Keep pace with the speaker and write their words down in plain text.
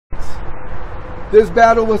This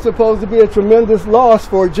battle was supposed to be a tremendous loss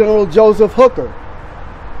for General Joseph Hooker.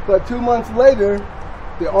 But 2 months later,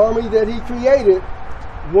 the army that he created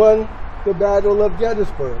won the Battle of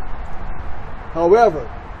Gettysburg. However,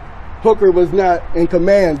 Hooker was not in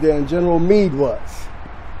command then, General Meade was.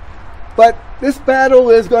 But this battle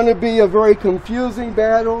is going to be a very confusing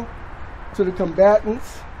battle to the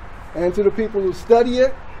combatants and to the people who study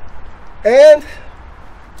it. And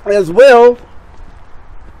as well,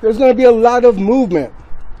 there's going to be a lot of movement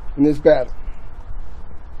in this battle.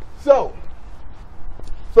 So,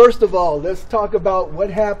 first of all, let's talk about what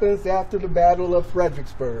happens after the Battle of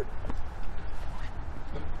Fredericksburg.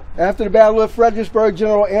 After the Battle of Fredericksburg,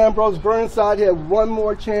 General Ambrose Burnside had one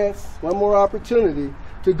more chance, one more opportunity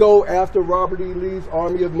to go after Robert E. Lee's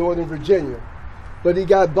Army of Northern Virginia. But he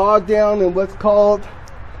got bogged down in what's called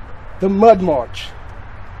the Mud March.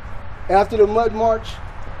 After the Mud March,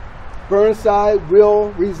 Burnside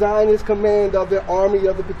will resign his command of the Army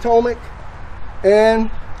of the Potomac,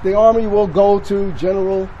 and the army will go to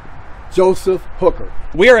General Joseph Hooker.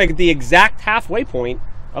 We are at the exact halfway point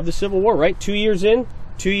of the Civil War, right? 2 years in,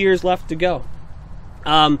 2 years left to go.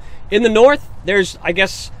 In the North, there's, I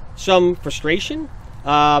guess, some frustration.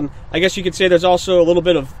 I guess you could say there's also a little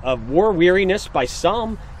bit of war weariness by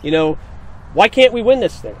some. You know, why can't we win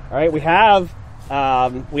this thing? All right, we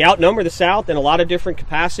outnumber the South in a lot of different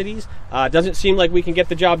capacities. It doesn't seem like we can get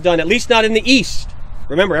the job done, at least not in the East.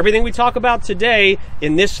 Remember, everything we talk about today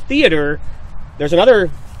in this theater, there's another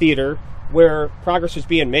theater where progress is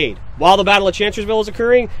being made. While the Battle of Chancellorsville is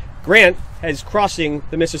occurring, Grant is crossing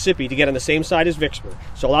the Mississippi to get on the same side as Vicksburg.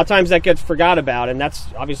 So a lot of times that gets forgot about, and that's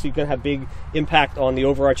obviously going to have big impact on the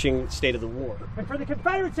overarching state of the war. And for the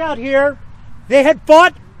Confederates out here, they had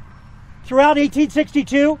fought throughout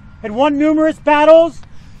 1862 and won numerous battles.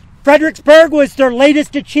 Fredericksburg was their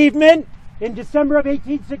latest achievement in December of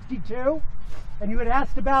 1862. And you had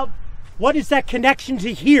asked about what is that connection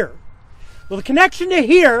to here? Well, the connection to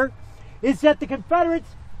here is that the Confederates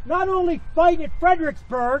not only fight at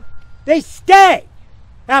Fredericksburg, they stay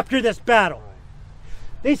after this battle.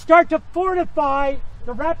 They start to fortify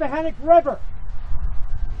the Rappahannock River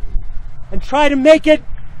and try to make it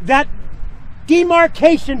that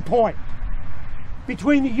demarcation point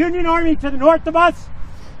between the Union Army to the north of us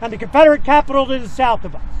and the Confederate capital to the south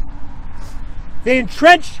of us. They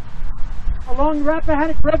entrench along the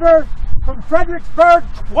Rappahannock River from Fredericksburg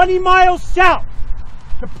 20 miles south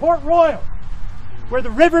to Port Royal, where the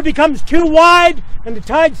river becomes too wide and the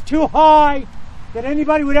tide's too high that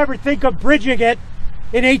anybody would ever think of bridging it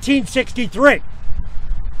in 1863.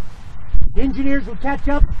 The engineers would catch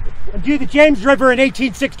up and do the James River in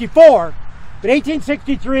 1864, but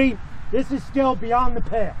 1863, this is still beyond the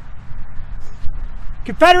pale.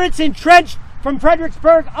 Confederates entrenched from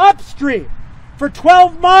Fredericksburg upstream for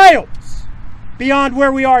 12 miles beyond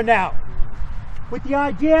where we are now, with the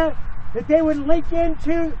idea that they would link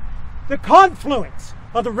into the confluence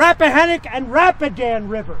of the Rappahannock and Rapidan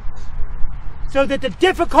rivers, so that the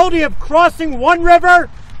difficulty of crossing one river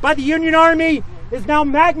by the Union Army is now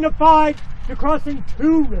magnified to crossing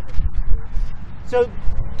two rivers. So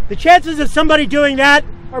the chances of somebody doing that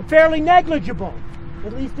are fairly negligible,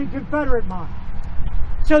 at least in Confederate minds.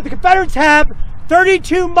 So the Confederates have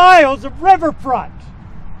 32 miles of riverfront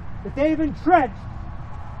that they've entrenched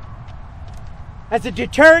as a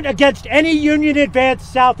deterrent against any Union advance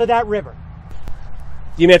south of that river.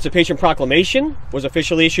 The Emancipation Proclamation was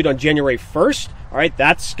officially issued on January 1st. All right,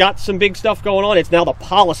 that's got some big stuff going on. It's now the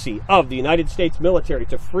policy of the United States military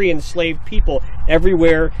to free enslaved people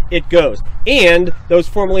everywhere it goes. And those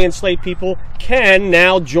formerly enslaved people can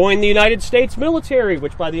now join the United States military,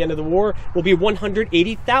 which by the end of the war will be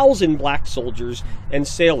 180,000 black soldiers and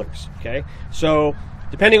sailors. Okay, so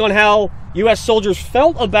depending on how U.S. soldiers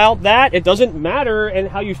felt about that, it doesn't matter and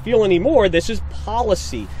how you feel anymore. This is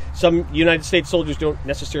policy. Some United States soldiers don't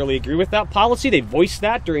necessarily agree with that policy. They voiced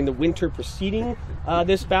that during the winter preceding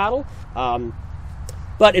this battle.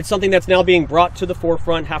 But it's something that's now being brought to the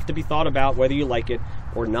forefront, have to be thought about whether you like it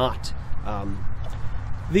or not.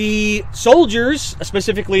 The soldiers,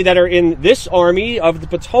 specifically that are in this Army of the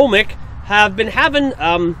Potomac, have been having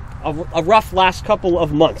a rough last couple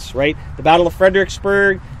of months, right? The Battle of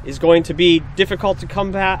Fredericksburg is going to be difficult to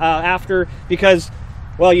come back after because,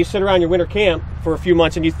 well, you sit around your winter camp for a few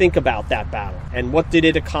months and you think about that battle and what did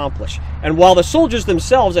it accomplish. And while the soldiers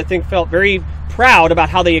themselves, I think, felt very proud about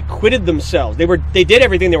how they acquitted themselves, they did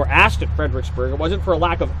everything they were asked at Fredericksburg. It wasn't for a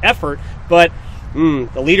lack of effort, but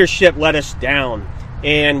the leadership let us down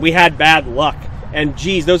and we had bad luck. And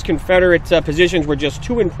geez, those Confederate positions were just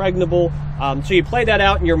too impregnable. So you play that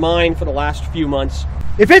out in your mind for the last few months.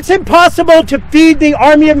 If it's impossible to feed the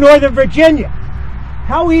Army of Northern Virginia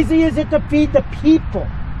How easy is it to feed the people?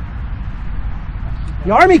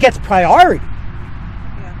 The Army gets priority.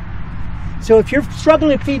 Yeah. So if you're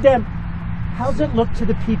struggling to feed them, how does it look to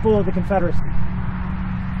the people of the Confederacy?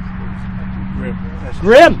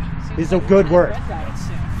 Grim is a good word.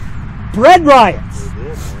 Bread riots.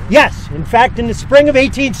 Yes, in fact, in the spring of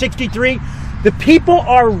 1863, the people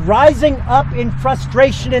are rising up in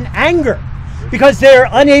frustration and anger because they're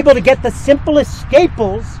unable to get the simplest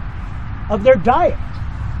staples of their diet.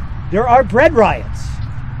 There are bread riots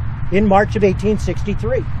in March of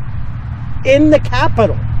 1863 in the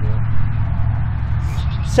capital.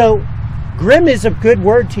 So grim is a good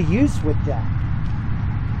word to use with that.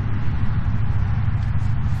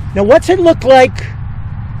 Now, what's it look like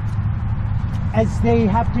as they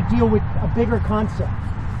have to deal with a bigger concept?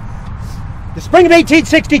 The spring of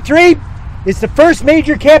 1863 is the first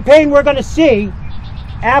major campaign we're going to see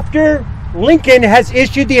after Lincoln has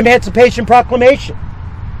issued the Emancipation Proclamation.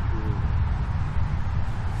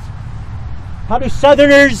 How do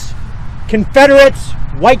Southerners, Confederates,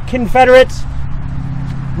 white Confederates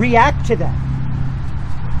react to that?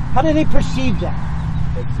 How do they perceive that?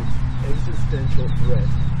 Existential threat.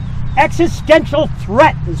 Existential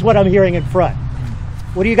threat is what I'm hearing in front.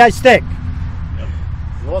 What do you guys think?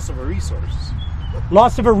 Loss of a resource.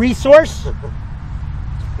 Loss of a resource?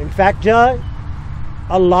 In fact, a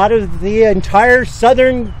lot of the entire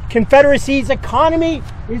Southern Confederacy's economy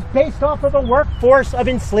is based off of a workforce of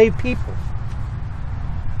enslaved people.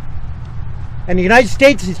 And the United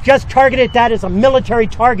States has just targeted that as a military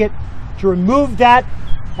target to remove that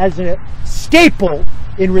as a staple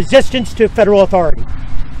in resistance to federal authority.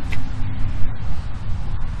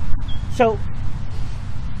 So,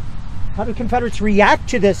 how do Confederates react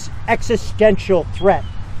to this existential threat,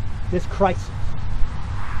 this crisis?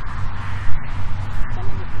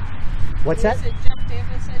 What's that? Jeff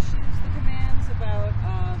Davis issues the commands about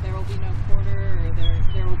there will be no quarter, or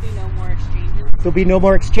there will be no more exchanges. There'll be no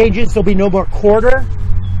more exchanges. There'll be no more quarter.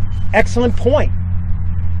 Excellent point.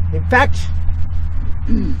 In fact,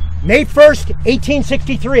 May 1st,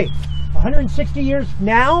 1863, 160 years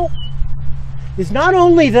now, is not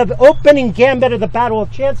only the opening gambit of the Battle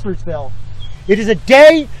of Chancellorsville, it is a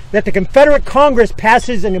day that the Confederate Congress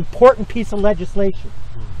passes an important piece of legislation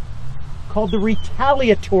called the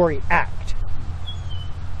Retaliatory Act.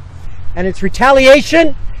 And its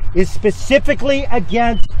retaliation is specifically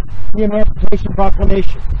against the Emancipation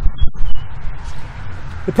Proclamation.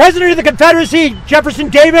 The President of the Confederacy, Jefferson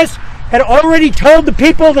Davis, had already told the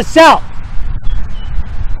people of the South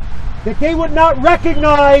that they would not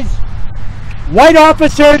recognize white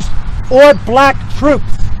officers or black troops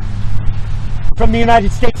from the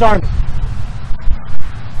United States Army.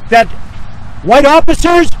 That white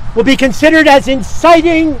officers will be considered as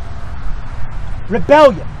inciting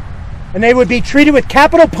rebellion, and they would be treated with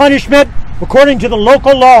capital punishment according to the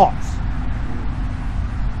local laws.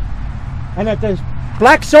 And that the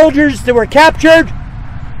black soldiers that were captured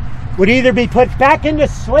would either be put back into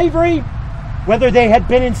slavery, whether they had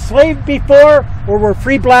been enslaved before or were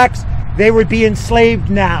free blacks, they would be enslaved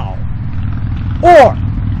now. Or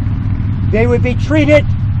they would be treated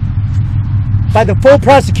by the full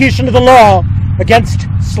prosecution of the law against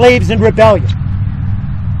slaves in rebellion.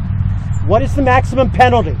 What is the maximum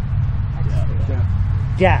penalty?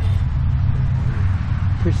 Death.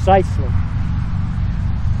 Precisely.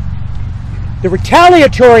 The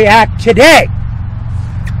Retaliatory Act today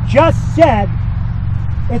just said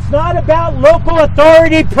it's not about local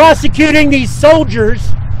authority prosecuting these soldiers.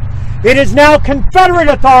 It is now Confederate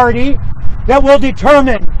authority that will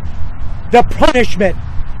determine the punishment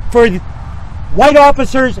for white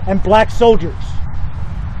officers and black soldiers.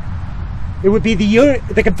 It would be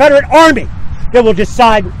the Confederate Army that will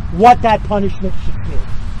decide what that punishment should be.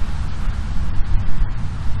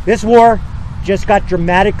 This war just got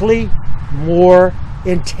dramatically more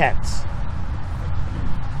intense.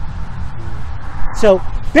 So,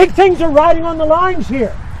 big things are riding on the lines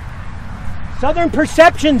here. Southern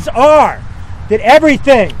perceptions are that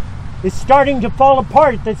everything is starting to fall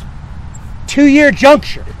apart at this 2-year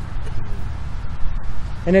juncture,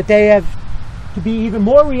 and that they have to be even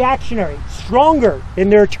more reactionary, stronger in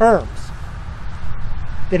their terms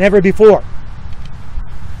than ever before.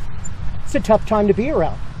 It's a tough time to be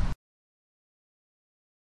around.